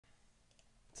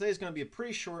Today's going to be a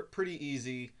pretty short, pretty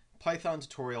easy Python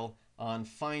tutorial on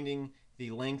finding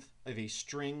the length of a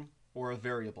string or a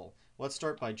variable. Let's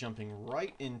start by jumping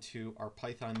right into our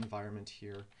Python environment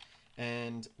here,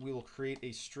 and we will create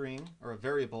a string or a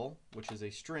variable, which is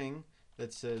a string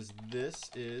that says this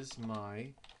is my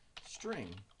string.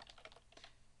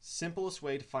 Simplest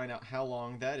way to find out how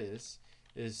long that is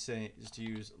to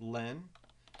use len,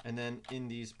 and then in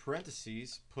these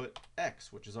parentheses put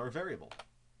x, which is our variable,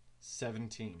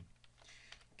 17.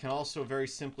 Can also very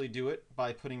simply do it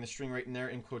by putting the string right in there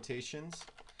in quotations.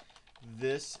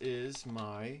 This is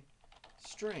my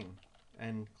string,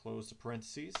 and close the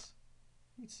parentheses.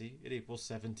 You can see it equals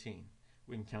 17.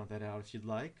 We can count that out if you'd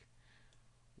like.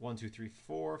 1, 2, 3,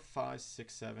 4, 5,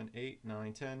 6, 7, 8,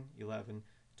 9, 10, 11,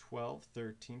 12,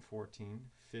 13, 14,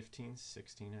 15,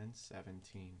 16, and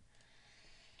 17.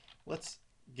 Let's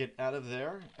get out of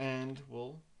there, and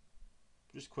we'll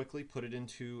just quickly put it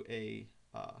into a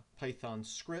Python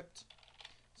script.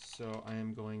 So I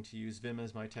am going to use Vim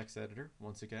as my text editor.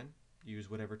 Once again, use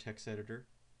whatever text editor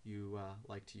you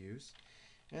like to use.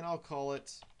 And I'll call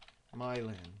it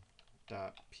mylen.py.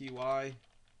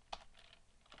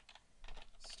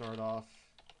 Start off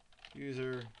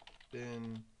user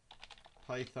bin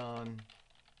python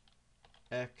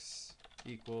x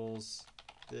equals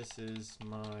this is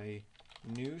my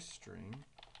new string,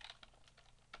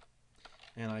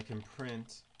 and I can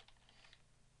print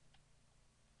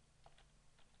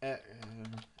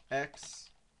x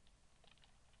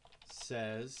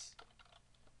says,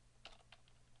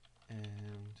 and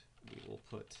we will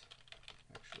put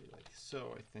actually like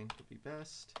so, I think would be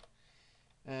best,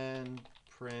 and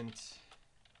print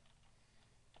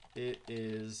it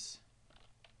is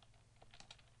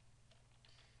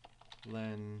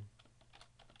len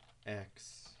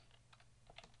x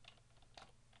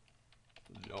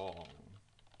long.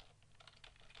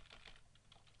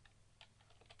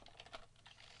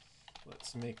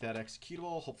 Let's make that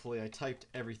executable. Hopefully I typed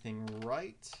everything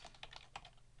right.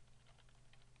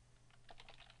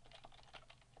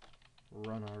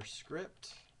 Run our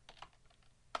script.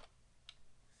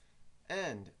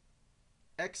 And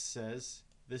x says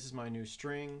this is my new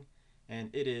string, and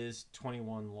it is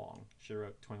 21 long. Should have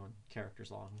wrote 21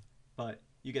 characters long, but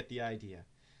you get the idea.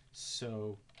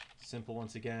 So simple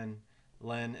once again,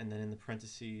 len, and then in the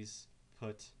parentheses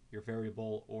put your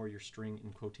variable or your string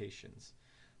in quotations.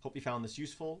 Hope you found this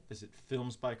useful. Visit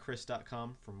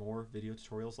filmsbychris.com for more video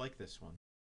tutorials like this one.